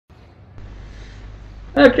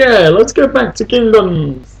Okay, let's go back to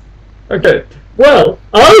kingdoms. Okay, well,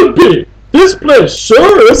 RP, this place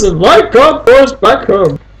sure isn't like our forest back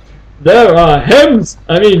home. There are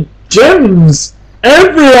gems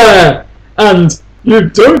everywhere, and you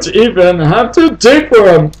don't even have to dig for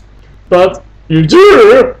them. But you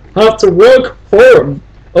do have to work for them.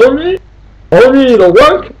 Only the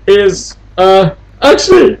work is,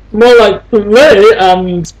 actually more like play,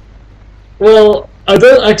 and, well, I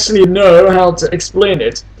don't actually know how to explain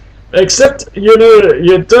it. Except, you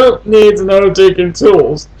don't need no digging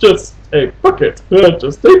tools. Just a bucket.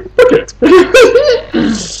 Just a bucket.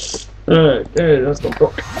 Okay, that's my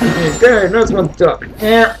duck. Okay, that's my duck.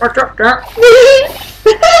 Yeah, what's up, duck?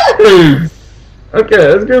 Okay,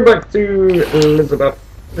 let's go back to Elizabeth.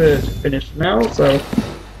 She's finished now, so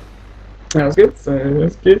that's good. So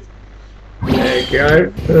that's good. There you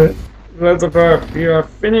go. Elizabeth, you are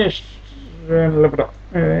finished. Elizabeth.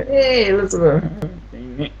 Hey, Elizabeth.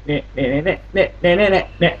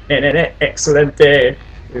 Excellent day.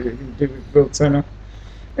 Volcano.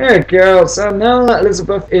 There we go. So now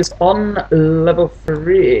Elizabeth is on level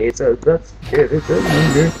 3. So that's good. It's in the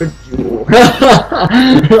mood for duel.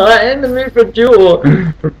 In the mood for duel.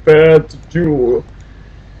 Prepared to duel.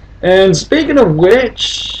 And speaking of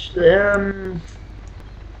which,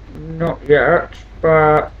 not yet,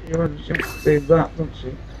 but you want to see that, don't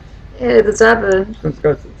you? Yeah, the tavern. Let's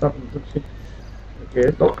go to the tavern, don't you? Okay,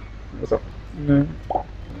 look. What's up? No.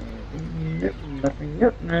 Nope, nothing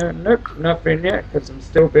yet. No, nope, nothing yet, because I'm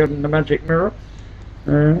still building the magic mirror.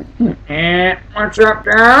 What's up,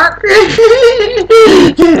 Doc?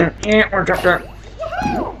 What's up, Doc?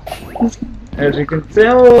 As you can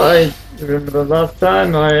tell, I remember the last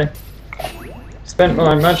time I spent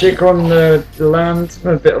my magic on the land,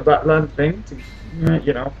 a bit of that land thing, to,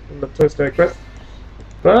 the Toaster quest.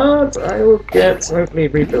 But I will get hopefully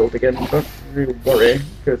rebuild again, don't really worry,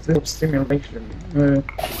 because it's simulation.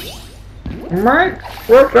 Mike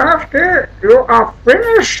Wazowski, you are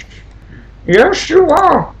finished! Yes, you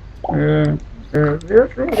are! Yes,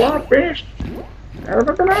 you are finished!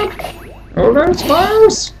 Look at that! All those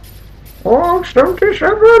smiles! Oh,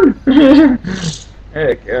 77!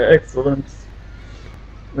 Excellent.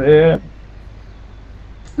 Yeah.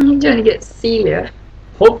 You're trying to get Celia.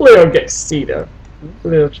 Hopefully I'll get Cedar.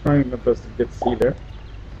 Hopefully I'll try my best to get Cedar.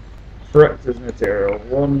 Correctors material,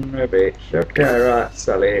 1 of each. Okay, right,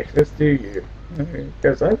 Sally, let's do you.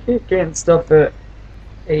 Because I keep getting stuff at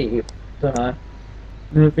Eve, don't I?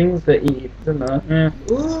 Things that Eve, don't I? Yeah.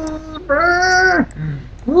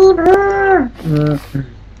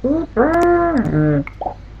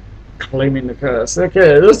 Claiming the curse.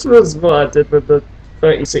 Okay, this was what I did with the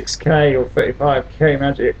 36k or 35k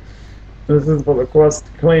magic. This is for the quest,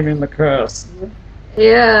 claiming the curse.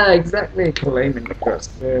 Yeah, exactly, claiming the curse.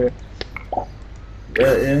 Yeah.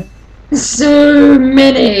 So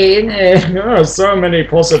many! There are so many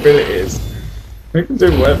possibilities. We can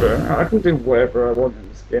do whatever. I can do whatever I want in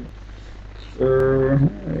this game. So,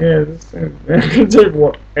 yeah, I can do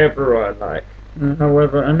whatever I like.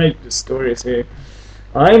 However, I make the stories here.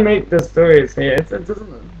 It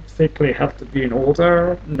doesn't particularly have to be in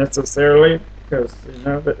order, necessarily, because,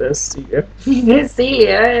 that there's Celia. There's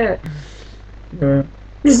Celia, yeah.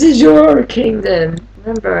 This is your kingdom,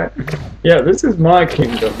 remember? Yeah, this is my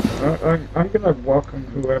kingdom. I'm gonna welcome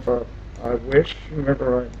whoever I wish,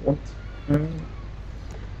 whoever I want.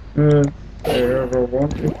 Whoever I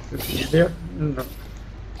want. It's Celia. No.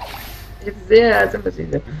 It's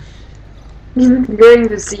Celia. Going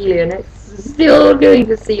to Celia, and it's still going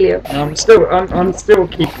to Celia. I'm still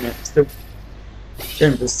keeping it. Still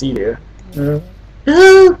going to Celia.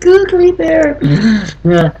 Oh, Googly Bear!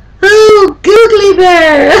 Yeah. Oh, Googly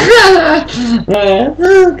Bear!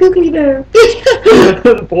 Oh, Googly Bear!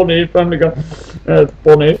 Bonnie, Family Guy.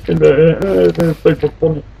 Bonnie in the place of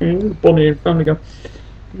Bonnie. Bonnie and Family Guy.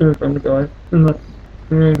 Family Guy.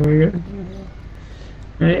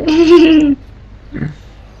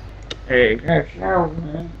 Hey,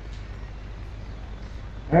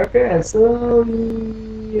 okay, so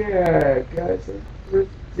yeah, guys, it's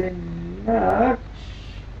pretty much.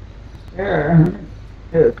 Yeah.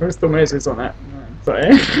 Yeah, Crystal Maze is on that.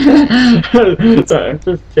 Sorry. Sorry, I'm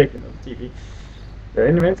just checking on TV.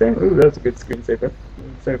 Anything? Ooh, that's a good screensaver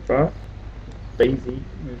so far. Daisy,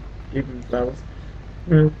 giving flowers.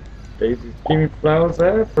 Daisy's giving flowers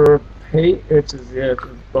there for Pete, which is, yeah, the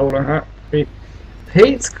bowler hat.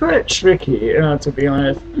 Pete's quite tricky, to be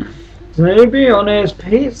honest. To be honest,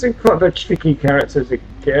 Pete's quite a tricky character to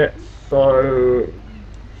get, so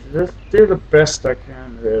just do the best I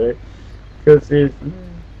can, really. Because he's,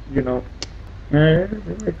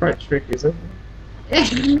 quite tricky, isn't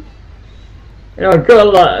he? I've got a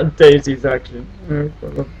lot of Daisy's action. Got a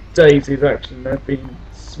lot of Daisy's action. They've been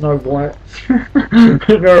Snow White in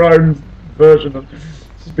her own version of.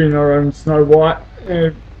 She's been her own Snow White,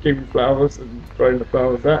 giving flowers and throwing the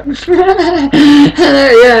flowers out. Yeah.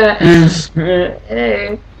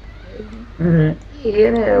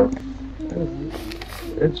 You know.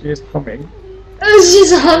 And she is humming. Oh,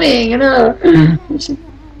 she's humming, I know. She's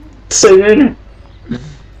Singing.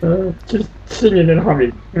 Just singing and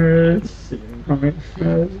humming. Singing and humming.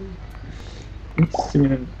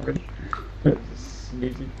 Singing and humming.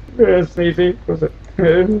 Sneezy. Sneezy, was it?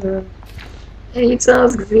 Any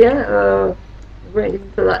tasks yet? Waiting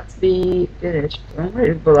for that to be finished. I'm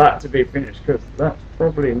waiting for that to be finished because that's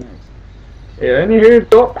probably next. Yeah, anywho,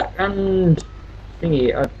 Doc and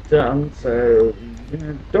Thingy are done, so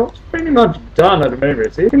yeah, Doc's pretty much done at the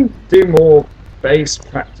moment, so you can do more bass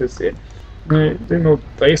practicing. Yeah, do more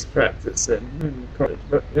bass practicing in college,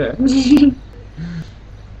 but yeah.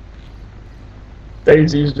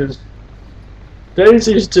 Daisy's just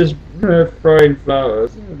throwing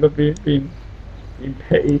flowers. Love being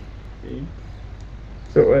petty, being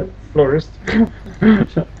sort of florist.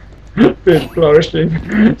 Been flourishing,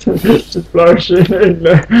 just flourishing in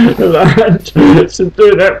the land. She's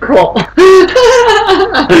doing that crop.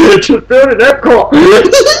 She's building that crop.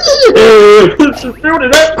 She's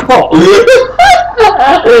building that crop.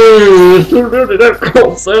 She's building that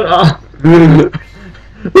crop center.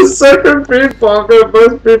 The second theme park that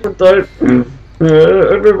most people don't.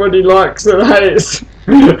 Everybody likes and hates.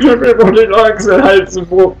 Everybody likes and hates in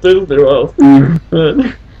Walt Disney World.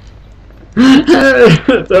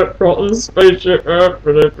 That rotten spaceship Earth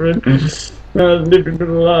and everything. Living with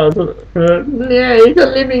the land. yeah, you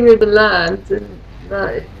got living with the land and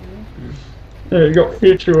that. Yeah, you got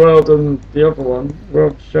Future World and the other one,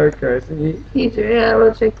 World Showcase. Future, yeah,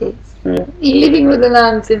 World Showcase. Yeah. You're living with the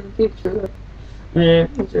land in the future. Yeah,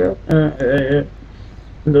 yeah.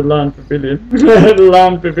 In the land pavilion. The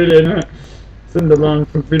land pavilion. It's in the land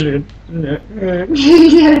pavilion. Yeah.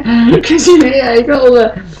 Yeah, because you got all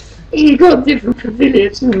the. You got different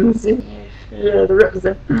pavilions in Yeah, the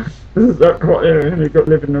represent. That's quite, yeah, you got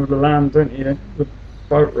living over the land, don't you? The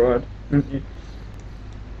boat ride, don't you?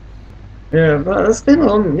 Yeah, but it's been a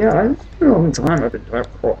long, it's been a long time I've been to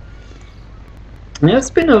Epcot. Yeah, that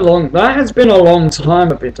has been a long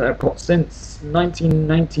time I've been to Epcot, since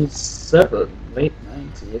 1997, late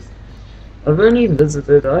 90s. I've only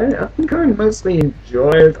visited, I think I mostly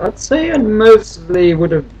enjoyed, I'd say I mostly would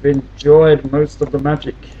have enjoyed most of the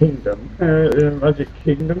Magic Kingdom. Magic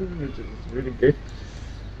Kingdom, which is really good.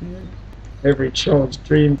 Every child's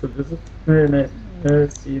dream to visit.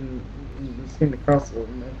 Seen the castle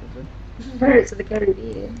and everything. Pirates of the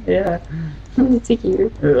Caribbean. Yeah. The Tiki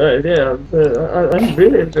Room. Yeah, I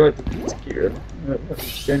really enjoyed the Tiki Room.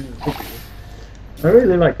 I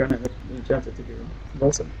really like going to the Enchanted Tiki Room. It's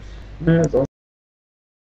awesome. Yeah, it's awesome.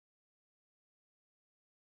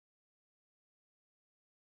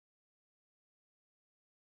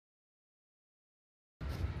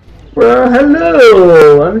 Well,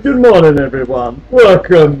 hello and good morning, everyone.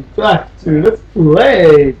 Welcome back to Let's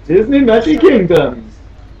Play Disney Magic Kingdoms.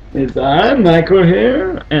 It's I, Michael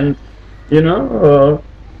here, and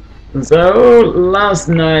so last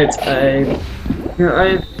night I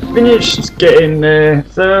finished getting there.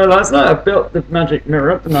 So last night I built the magic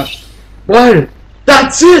mirror up, and why?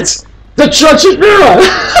 That's it! The tragic mirror!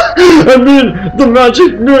 I mean, the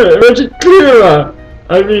magic mirror, magic clearer!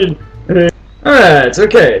 I mean, alright,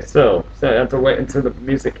 okay, so I have to wait until the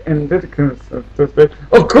music ended, because of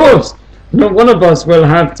course, not one of us will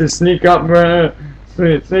have to sneak up on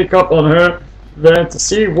her there to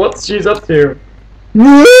see what she's up to.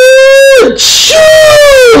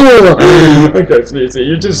 Okay, Sneezy,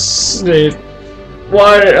 you just sneezed.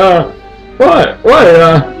 Why,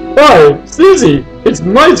 Sneezy, it's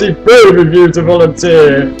mighty brave of you to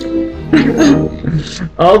volunteer.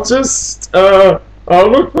 I'll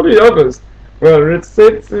look for the others. Well, let's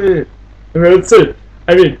see.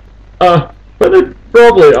 I mean, but they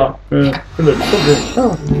probably are. There you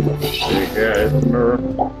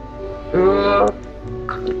go,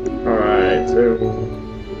 alright, so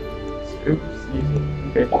Sneezy.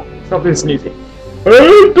 Okay, stop being Sneezy. I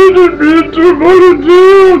didn't mean to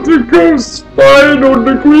volunteer to go spying on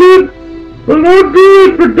the Queen, but I'll do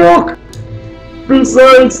it for Doc.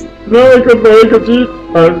 Besides, now I can make a chief.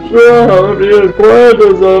 I'm sure I'll be as quiet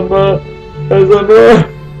as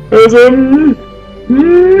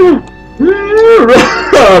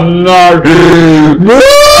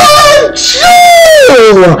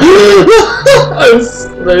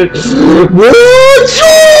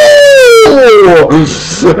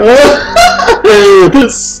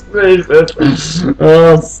Sneezy.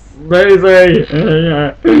 Oh, Sneezy.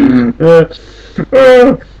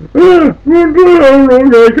 I'm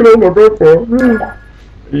making all my breakfast.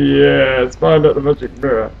 Yeah, let's find out the magic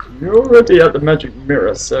mirror. You're already at the magic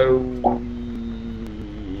mirror, so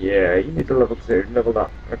yeah, you need to level 2, level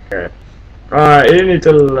up. Okay. Alright, you need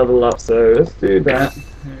to level up, so let's do that.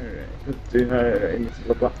 Alright, let's do that. You need to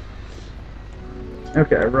level up.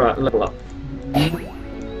 Okay, right, level up.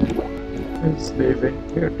 Sneezy.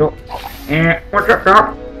 Here, Doc. What's up,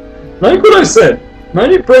 Doc? Like what I said,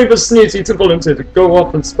 mighty brave of Sneezy to volunteer to go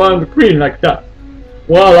off and spy on the Queen like that.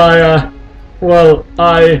 While who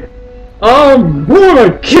am I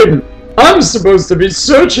kidding? I'm supposed to be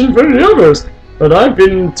searching for the others, but I've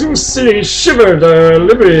been too silly shivered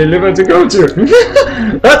liberty liver to go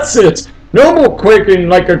to. That's it. No more quaking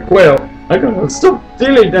like a quail. I gotta stop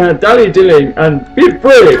dally-dillying and be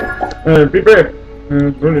brave. Be brave.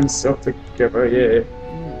 Pull himself together, yeah.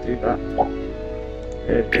 Do that.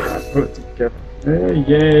 Yeah, do that. Put it together.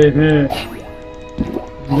 Yeah.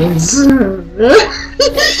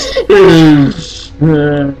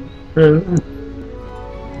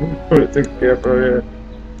 Put it together, yeah.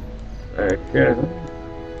 Okay.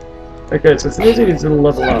 Okay, so Sneezy needs to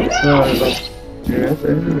level up. So that's yeah,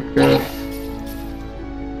 okay.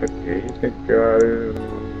 Okay, he's gonna go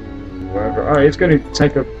wherever. Oh, he's gonna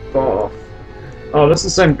take a bath. Oh, that's the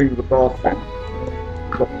same thing with the bath thing.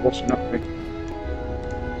 Washing up thing.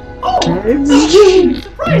 Oh!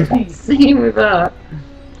 Surprise me! Same with that.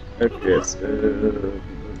 Okay, so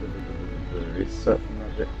reset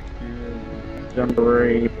magic.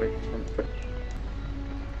 Jamboree, trumpet.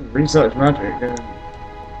 Research magic.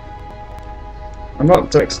 I'm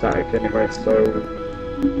not tech static anyway, so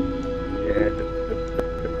yeah.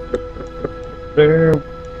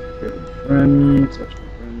 Friends,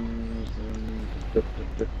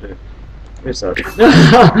 research.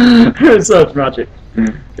 Research magic.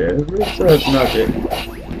 Okay, research magic.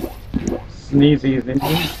 Sneezy's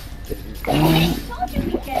into.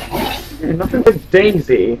 Yeah, nothing but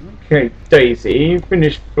Daisy. Okay, Daisy.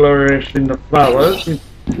 Finish flourishing the flowers.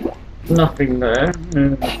 Nothing there.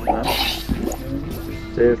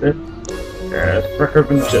 There's it. Yeah, it's back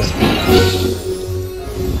open just.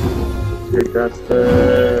 Okay, that's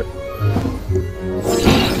the.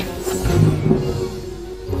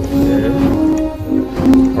 Yeah.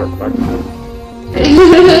 Work back.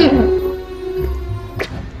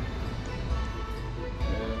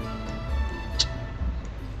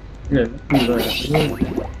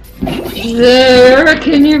 Yeah, I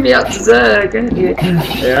reckon you'll be up to Zerg, aren't you?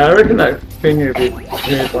 yeah, I reckon that thing will be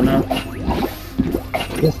here by now.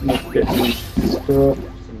 Just need to get some store,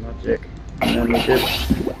 some magic, and then we're good.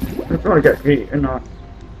 We'll probably get Pete, and I.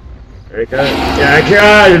 There we go. Yeah,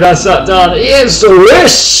 okay, that's that done. It's a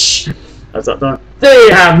wish! That's that done.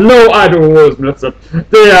 They have no idea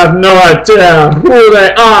They have no idea who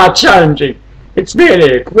they are challenging. It's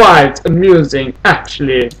really quite amusing,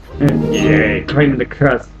 actually. Yeah, claim the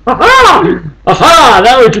curse. Aha! Aha!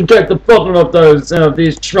 Now we can get the bottom of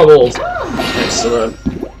these troubles. Excellent.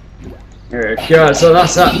 There we go. So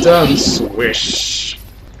that's that done. Swish.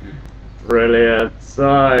 Brilliant.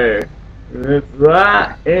 So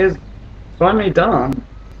that is finally done.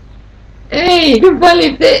 Hey, you can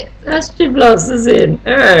finally fit Astro Blasters in.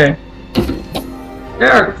 Hey.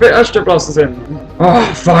 Yeah, I can fit Astro Blasters in.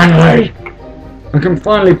 Oh, finally! I can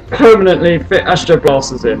finally permanently fit Astro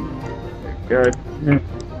Blasters in. There we go. Yeah.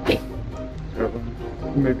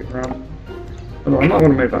 Move it around. Oh, I might want to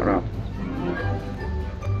move that around.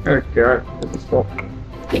 There we go. There's the spot.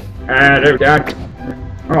 There we go.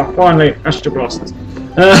 Oh, finally, Astro Blasters.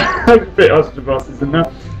 I can fit Astro Blasters in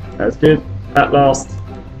now. That's good. At last.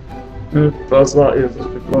 First light is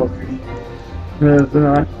Astro Blasters. There's the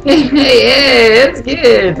night. Yeah, that's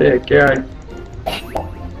good. There we go.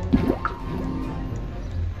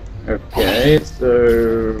 Okay,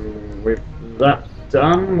 so with that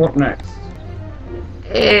done, what next?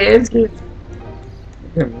 Yeah, that's good.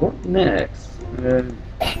 Okay, what next?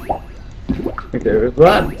 Okay, with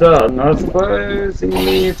that done, I suppose he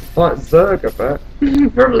needs to fight Zerg, I bet.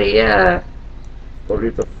 Probably, yeah.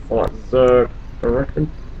 Probably to fight Zerg, I reckon.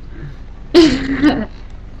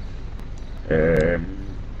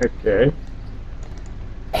 Okay.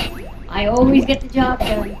 I always get the job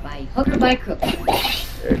done by hook or by crook.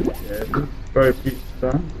 Okay, both each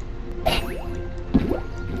time.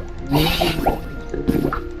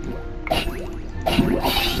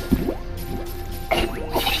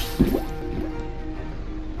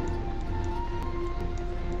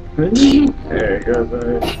 There you go,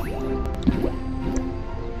 there.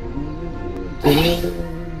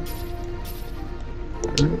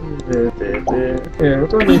 Yeah,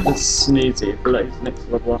 what do I need to Sneezy for like his next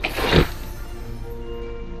level up?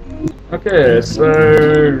 Okay,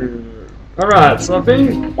 so... Alright, so I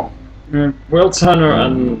think... Will Turner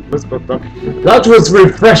and Elizabeth Duck. That was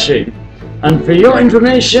refreshing! And for your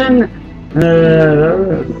information... I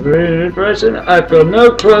feel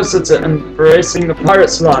no closer to embracing the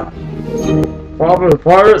pirate's life. Father of the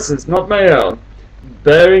pirates is not my own.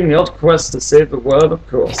 Bearing the odd quest to save the world, of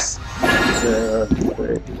course. Yeah,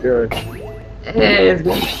 very good.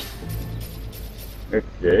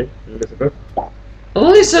 Okay, Elizabeth.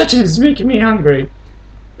 All this searching is making me hungry.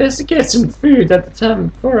 Best to get some food at the time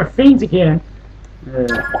before I faint again.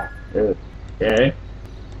 Okay.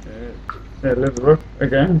 Elizabeth,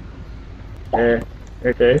 again. Okay.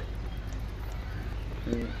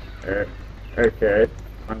 Okay.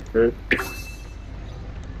 I'm good.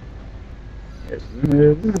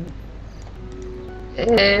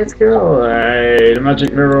 It's cool. Hey, the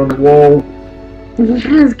magic mirror on the wall.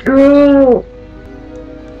 It's cool.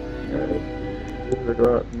 Look at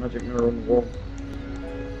that magic mirror on the wall.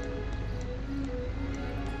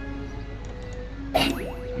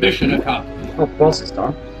 Mission accomplished. Oh, boss is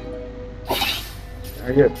done. Oh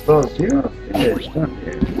yeah, boss, you are finished, aren't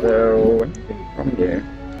you? So, anything from you?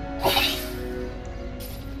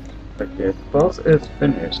 Okay, boss is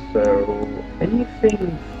finished, so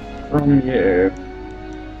anything from you?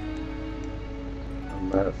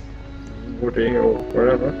 Unless Woody or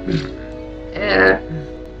whatever. Yeah,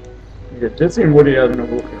 Jesse and Woody are gonna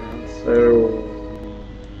walk around, so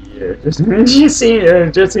yeah,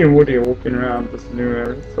 Jesse and Woody are walking around this new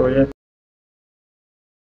area, so yeah.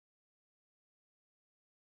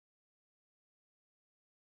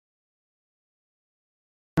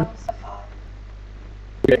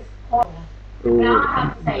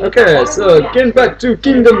 Okay, so getting back to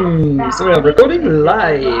Kingdom. So we are recording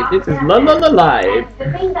live. This is La La La Live,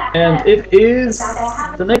 and it is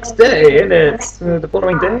the next day, and it's the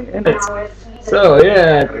following day, and it's so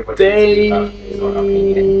yeah, day 15,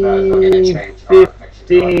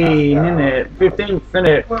 innit? 15th,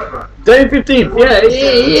 innit? Day 15th, yeah,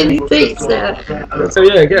 any dates there. So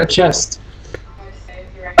yeah, get a chest.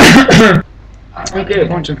 Okay,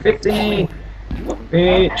 150.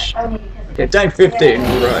 Beach. Okay, day 15,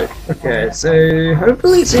 right. Okay, so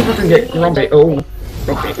hopefully see if I can get Grumpy. Oh,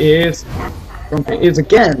 Grumpy ears. Grumpy ears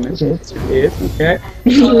again. Is it? Ears, okay.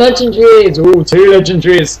 Legendaries. Oh, 2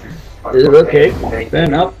 legendaries. Okay, fair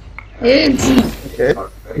enough. Okay, okay.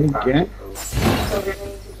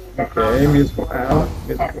 Okay, musical owl,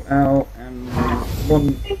 and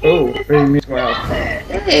 1. Oh, 3 musical owls.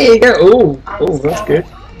 There you go. Oh, that's good.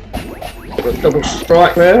 Got double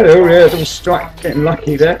strike there. Oh yeah, double strike. Getting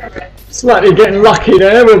lucky there. Slightly getting lucky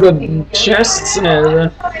there with the chests. The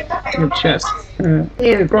chests.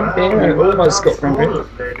 Yeah, Grumpy. Yeah, almost got Grumpy.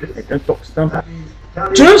 There you go, Doc Stump.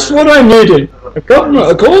 Just what I needed. A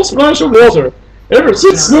cold splash of water. Ever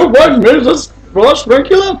since Snow White made us frost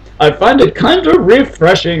regular, I find it kind of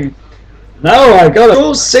refreshing. Now I got a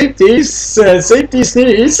full safety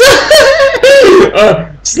sneeze.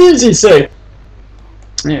 Sneezy safe.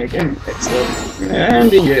 Yeah, again, excellent.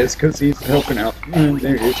 And he is, because he's helping out. And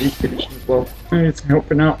there he is, he's finished as well. He's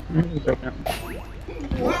helping out.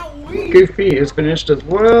 Goofy is finished as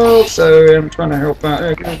well, so I'm trying to help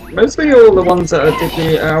out. Mostly all the ones that did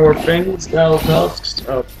the hour things, our tasks,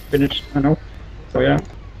 are finished, I know. So yeah.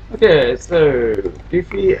 Okay, so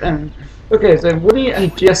Goofy and... Okay, so Woody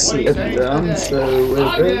and Jesse are done, so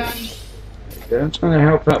we're good. Okay, I'm trying to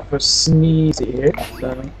help out for Sneezy here,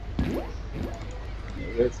 so...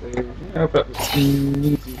 How about the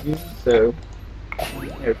Sneezy here? So,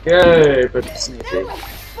 okay, but Sneezy.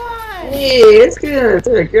 Hey, it's good.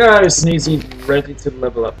 There we go. Sneezy's ready to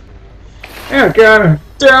level up. There we go.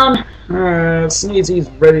 Down. Sneezy's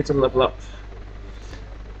ready to level up.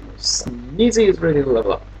 Sneezy is ready to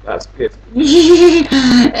level up. That's good.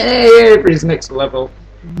 Hey, for his next level.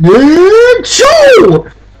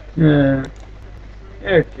 Choo! Yeah.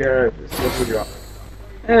 There we go. Let's level you up.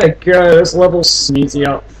 There we go, let's level Sneezy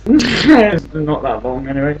up. It's not that long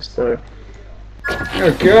anyway, so...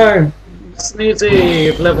 There we go!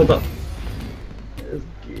 Sneezy leveled up.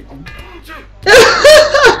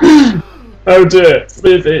 Oh dear,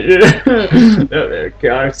 Sneezy, yeah. There we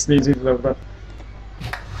go, Sneezy's leveled up.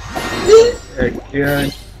 There we go.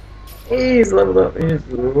 He's leveled up, he's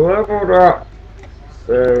leveled up.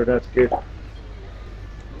 So that's good.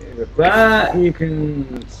 With that, you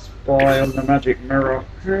can spy on the magic mirror.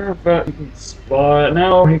 But you can spy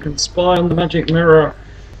now. He can spy on the magic mirror.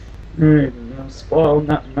 Spy on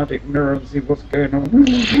that magic mirror and see what's going on.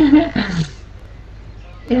 Yeah,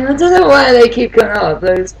 I don't know why they keep coming up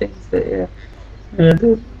those things, but yeah.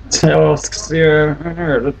 tasks, yeah, I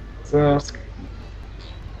know, the task.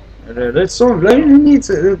 There's sort of, they need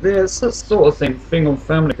to, there's that sort of thing on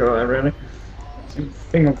Family Guy, really.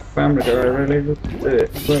 Thing on Family Guy, really. Oh,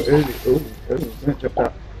 don't jump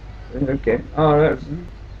that. Okay, oh, that's,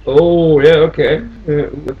 oh, yeah, okay.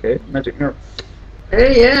 Okay, magic mirror.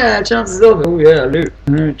 Hey, yeah, chances of it. Oh, yeah, loot.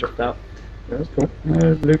 Dropped out. Yeah, that's cool.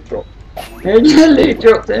 Loot drop. Yeah, loot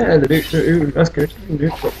dropped there. The loot, ooh, that's good.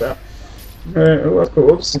 Loot dropped out. Oh, that's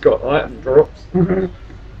cool. This has got item drops.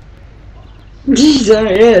 So,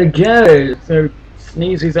 yeah, go. So,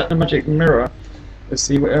 Sneezy's at the magic mirror. Let's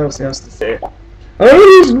see what else he has to say. I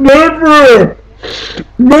was never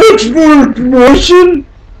much for promotion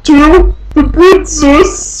to the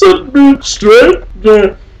princess sent me straight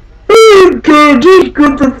there. I just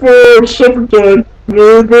good before summertime.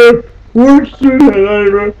 Never working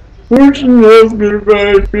has been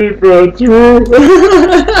very people through.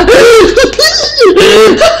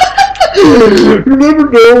 You never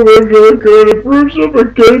know when you're gonna push up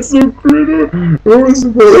against some critter or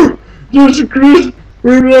support just a Chris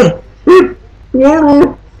with a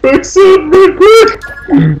water fix it real quick.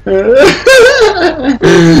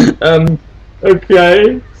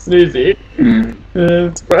 Okay, Sneezy.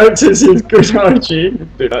 To practice his good hygiene.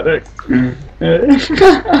 Do that next.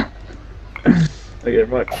 Okay,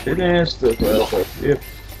 right, finished as well, so yeah.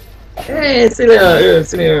 Hey, Celia! Yeah,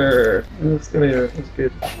 Celia! Celia, that's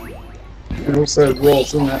good. And also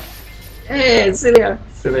rolls in that. Hey, Celia!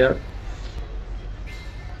 Celia.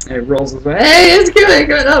 Hey, rolls as well. Hey, it's good!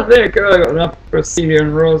 Good up there! Good, I got enough for Celia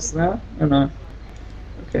and rolls now. Oh no.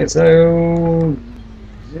 Okay, so.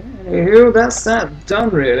 Anywho, that's that done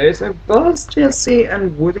really. So Buzz, Jesse,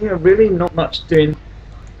 and Woody are really not much doing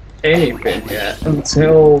anything yet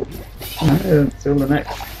until the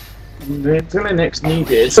next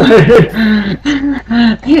needed. So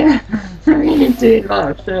yeah, not really doing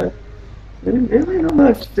much. Really not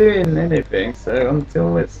much doing anything. So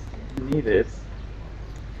until it's needed,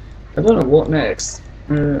 I don't know what next.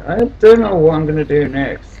 I don't know what I'm gonna do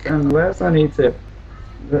next, unless I need to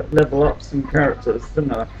level up some characters,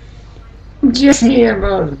 don't I? Jesse and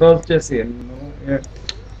Buzz, Jesse and all, yeah.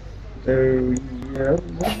 So yeah.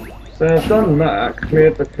 So I've done that,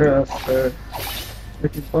 cleared the curse, so we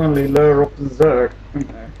can finally lower off the Zerg, you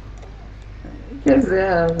know. Because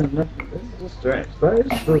yeah, this is just strange. That is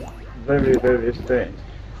just very, very strange.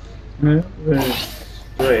 Yeah, very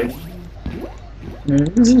strange. Yeah.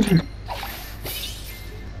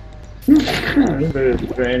 Very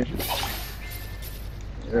strange.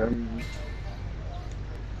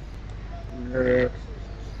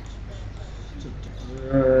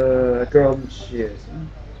 God, cheers.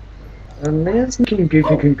 Let's thinking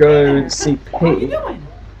Goofy can go and see Pete. Try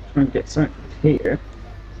and get something from Peter.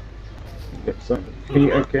 Get something from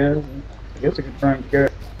Peter, okay. I guess I can try and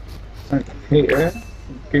get something from Peter.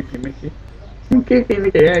 Goofy Mickey. Goofy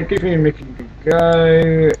Mickey, yeah, Goofy and Mickey can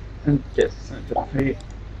go and get something from Pete.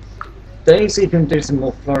 Daisy can do some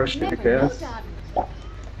more flourishing, I guess.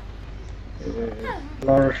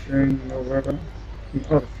 Flourishing or whatever.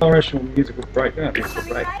 Oh, flourish or musical break. Yeah, musical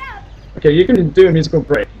break. Okay, you can do a musical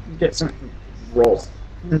break. Get something from Roz.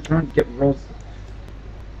 I'm gonna try and get Roz.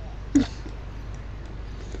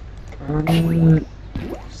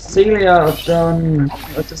 Celia, I've done.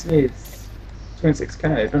 I just need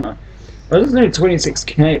 26k, don't I? I just need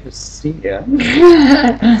 26k for Celia.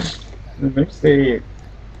 Mostly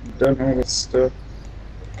done all this stuff.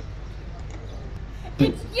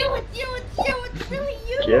 It's you, it's you, it's you, it's really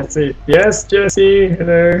you! Jesse, yes, Jesse,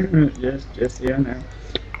 hello. Yes, Jesse, I know.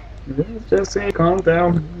 Yes, Jesse, calm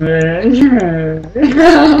down. Yeah.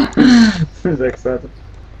 I'm excited.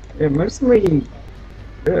 Yeah, mostly.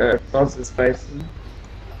 Yeah, Buzz's face.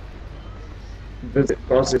 Visit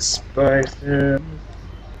Buzz's space, yeah.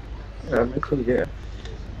 Yeah, mostly, yeah.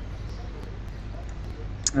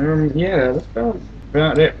 Yeah, that's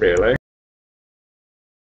about it, really.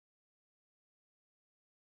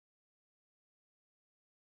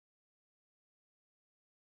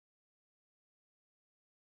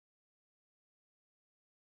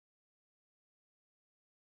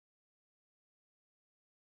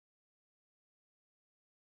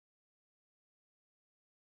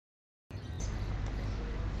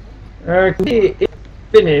 Okay, it's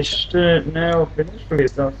finished. Now finished with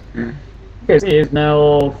his task. Okay, so he is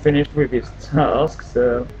now finished with his task.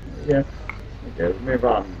 So yeah, okay, let's move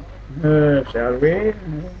on. Shall we?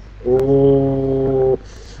 Oh,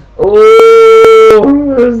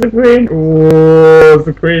 there's the queen. Oh, it's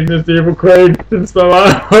the queen. There's the evil queen. It's so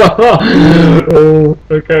oh,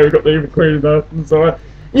 okay, we got the evil queen now. So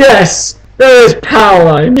yes, there is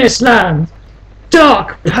power in this land.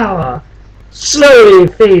 Dark power. slowly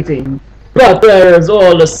fading, but there is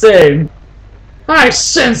all the same. I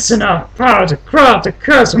sense enough power to craft a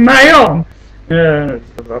curse of my own, and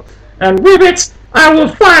with it, I will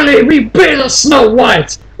finally rebuild Snow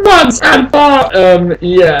White once and for.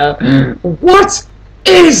 Yeah. What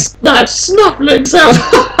is that snuffling sound?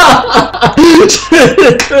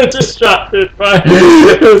 Distracted by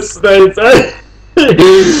space. Yeah.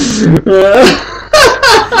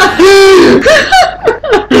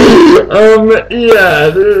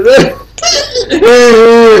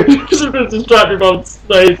 She's a bit distracted by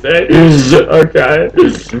space, eh? Okay.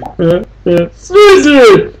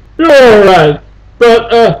 Sneezy! You're alright.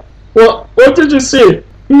 But, what did you see?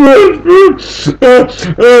 He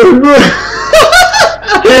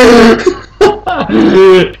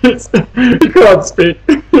can't speak.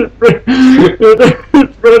 His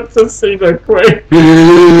friends have seen her quick.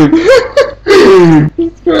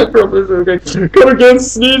 He's got problems. Okay. Come again,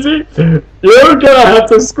 Sneezy. You're gonna have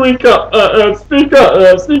to speak up. Speak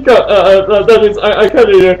up. Speak up. That is, I can't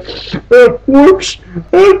hear you. Whoops.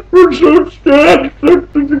 I'm so scared.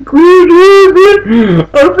 The queen.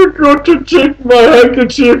 I forgot to take my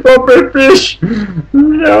handkerchief off my fish.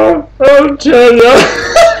 No, I'll tell you.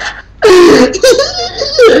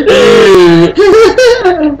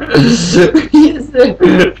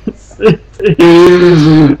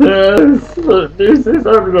 This is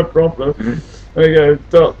having a problem. Okay,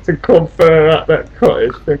 Doc to confer at that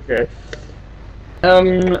cottage. Okay.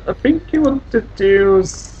 I think you want to do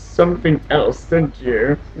something else, didn't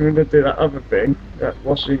you? You want to do that other thing, that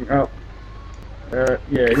washing up. Yeah,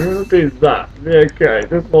 you want to do that. Okay,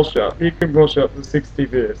 just wash up. You can wash up for 60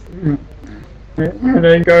 minutes. And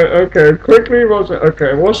then go, okay, quickly wash up.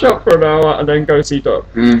 Okay, wash up for an hour and then go see Doc.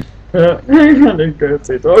 And then go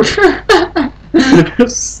see Doc.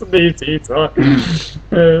 Sneezy time.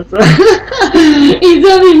 He's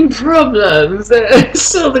having problems.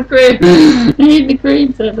 So the Queen. You need the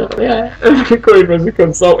Queen turned up, yeah. The Queen was a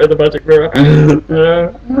consultant the magic mirror.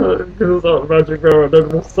 Yeah, consult the magic mirror, and then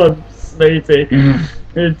the son Sneezy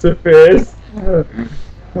interferes.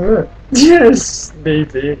 Yes,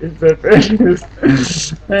 Sneezy interferes.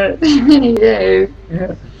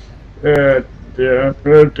 Yeah. Dear,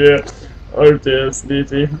 oh dear. Oh dear,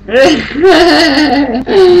 Sneezy.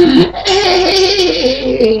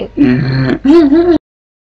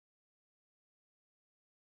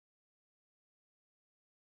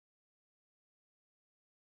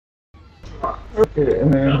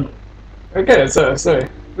 Okay, so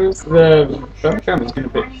who's the camera's gonna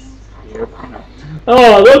be?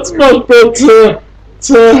 Oh, that's much better.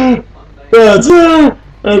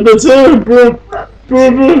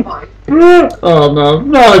 Oh no,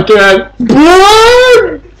 not again.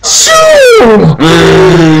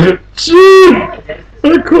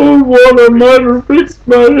 I called one of mine to fix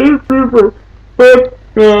my hair paper, but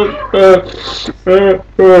I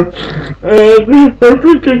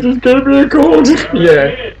think it just gave me a cold.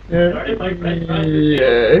 Yeah.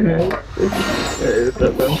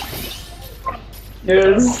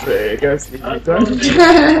 Yes, there you go, Sneezy time.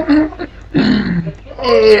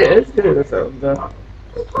 Let's do this out.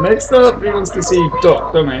 Next up, he wants to see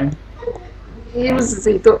Doc, doesn't he? He wants to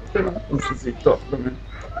see Doc, doesn't he?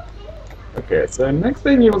 Okay, so next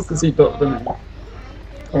thing he wants to see Doc, doesn't he?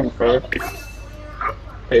 Confirm.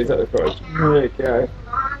 Hey, is that the cottage? There you go.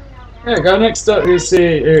 There you go, next up we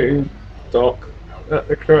see Doc at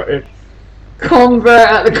the cottage. Convert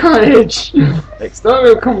at the cottage! Next up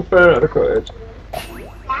we'll convert at the cottage.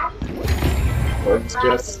 One's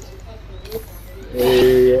just...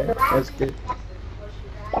 Yeah, that's good.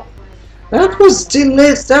 That was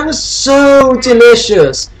delicious. That was so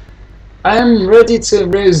delicious. I am ready to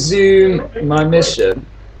resume my mission.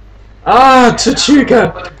 Ah,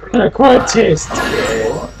 Tortuga! Quite taste.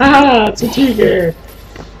 Ah, Tortuga!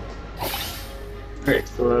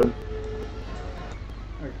 Excellent.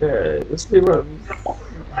 Okay, let's see what.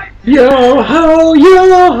 Yo ho,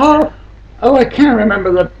 yo ho! Oh, I can't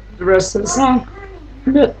remember the rest of the song.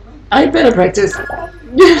 But I better practice.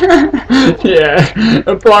 Yeah,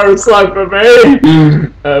 a pirate's life for me.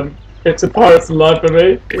 It's a pirate's life for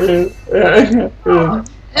me.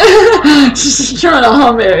 She's trying to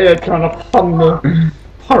hum it. Yeah, trying to hum the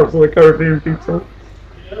Pirates of the Caribbean people.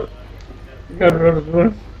 You gotta remember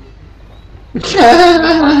that. I'm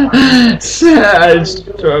just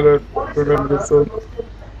trying to remember this song.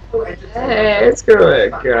 Hey, let's go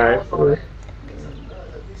ahead, guys.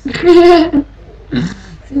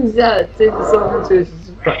 Seems that the song is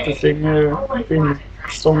practicing being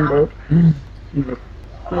songbird.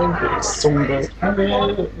 Songbird.